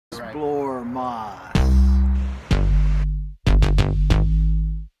explore más.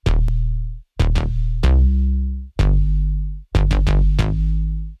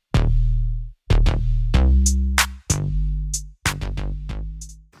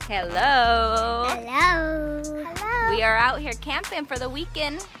 Hello. Hello. Hello. We are out here camping for the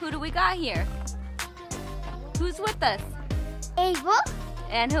weekend. Who do we got here? Who's with us? Abel.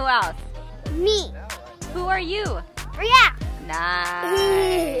 And who else? Me. Who are you? Rhea.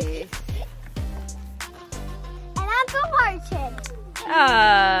 Nice. And Uncle Martin.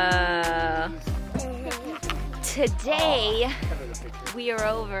 Today we are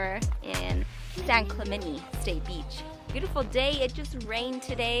over in San Clemente SB. Beautiful day. It just rained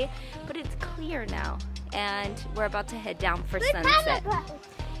today, but it's clear now. And we're about to head down for sunset.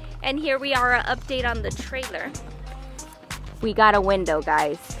 And here we are, an update on the trailer. We got a window,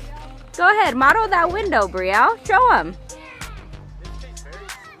 guys. Go ahead, model that window, Brielle. Show them.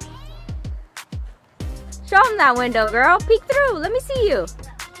 Show them that window, girl. Peek through. Let me see you.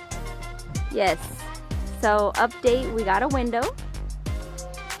 Yes. So, update, we got a window.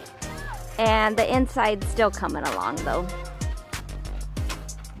 And the inside's still coming along, though.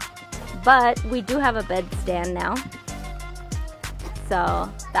 But we do have a bed stand now.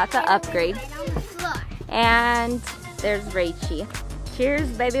 So, that's an upgrade. And there's Rachie. Cheers,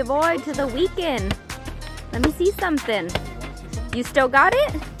 baby boy, to the weekend. Let me see something. You still got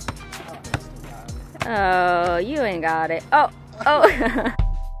it? Oh, you ain't got it. Oh.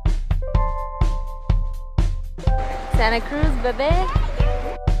 Santa Cruz, baby.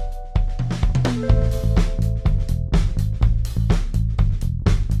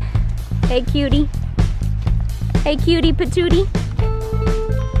 Hey, cutie. Hey, cutie patootie.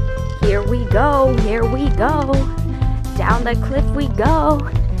 Here we go. Here we go. Down the cliff we go.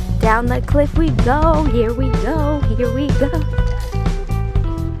 Down the cliff we go. Here we go. Here we go.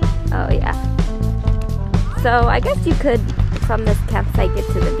 Oh, yeah. So, I guess you could, from this campsite, get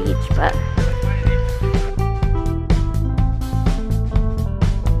to the beach, but...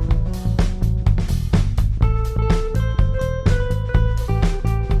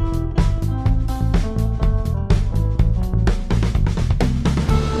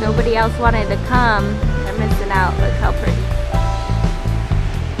 nobody else wanted to come. They're missing out. Look how pretty.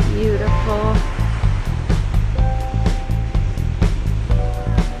 Beautiful.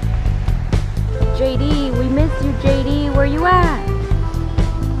 JD, we miss you, JD. Where you at?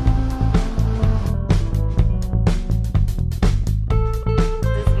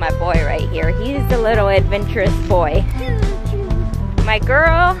 This is my boy right here. He's a little adventurous boy. My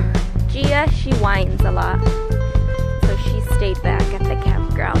girl, Gia, she whines a lot. So she stayed back at the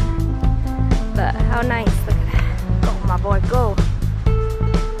campground. But how nice. Look at that. Go, my boy, go.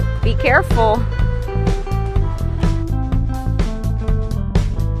 Be careful.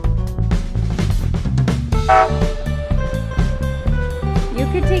 You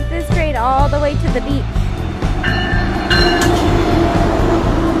could take this train all the way to the beach.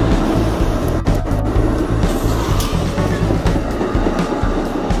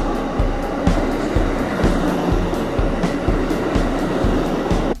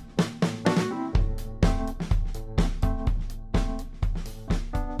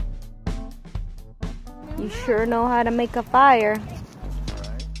 You sure know how to make a fire.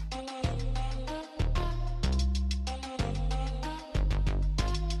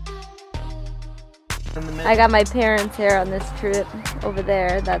 I got my parents here on this trip. Over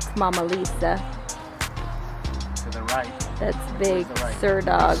there, that's Mama Lisa. To the right. That's Big Sir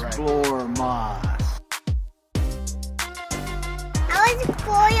Dog. Explore más. I was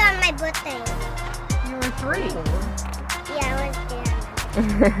 4 on my birthday. You were 3. Yeah, I was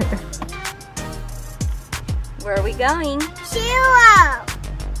there. Where are we going? Churro!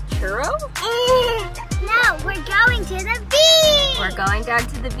 Churro? No, we're going to the beach! We're going down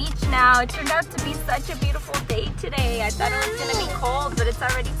to the beach now. It turned out to be such a beautiful day today. I thought it was going to be cold, but it's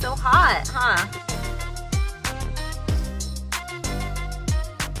already so hot, huh?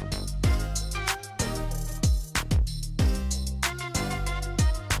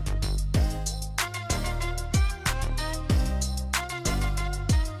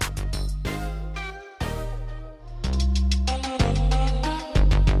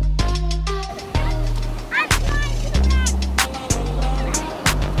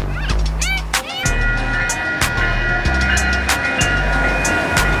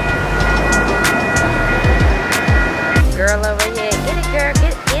 Girl over here, get it girl,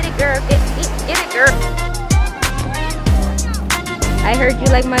 get it girl, get it girl. I heard you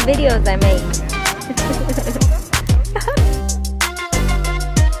like my videos I make.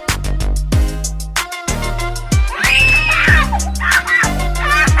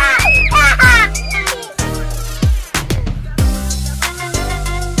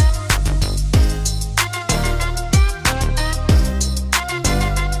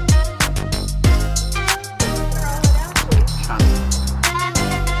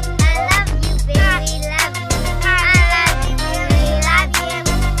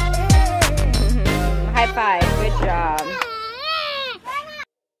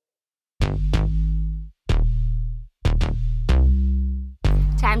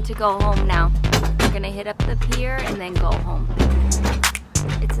 Time to go home now. We're gonna hit up the pier and then go home.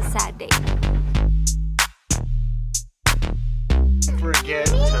 It's a sad day. Don't forget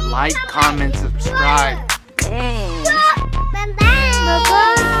to like, comment, subscribe. Dang. Bye-bye.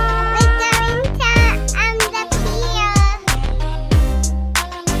 Bye-bye. We're going to the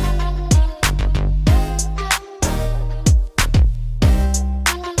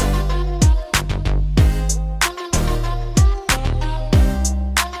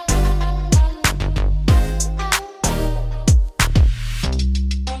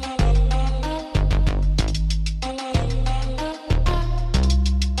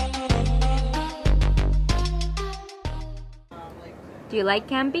Do you like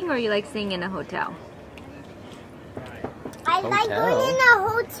camping or you like staying in a hotel? I like going in a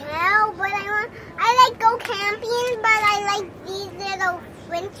hotel, but I like go camping, but I like these little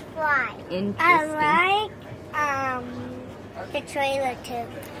French fries. Interesting. I like the trailer too.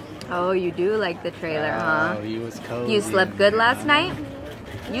 Oh, you do like the trailer, huh? Oh, he was cozy. You slept good last night?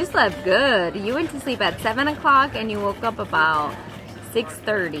 You slept good. You went to sleep at 7 o'clock and you woke up about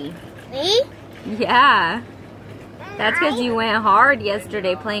 6:30. Me? Yeah. That's because you went hard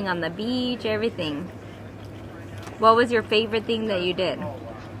yesterday playing on the beach, everything. What was your favorite thing that you did?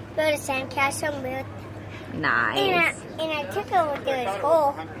 Go to Sandcastle with. Nice. And I took over to the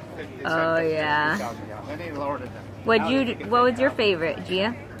school. Oh, yeah. What was your favorite,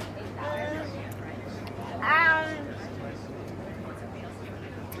 Gia?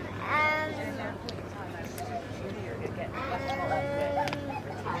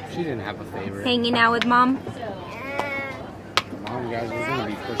 She didn't have a favorite. Hanging out with Mom? Mom, guys, we're gonna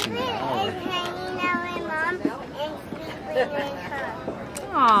be pushing the hour. Hanging out with Mom and sleeping with her.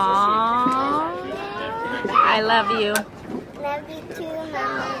 Aww. I love you. Love you too,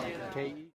 Mama.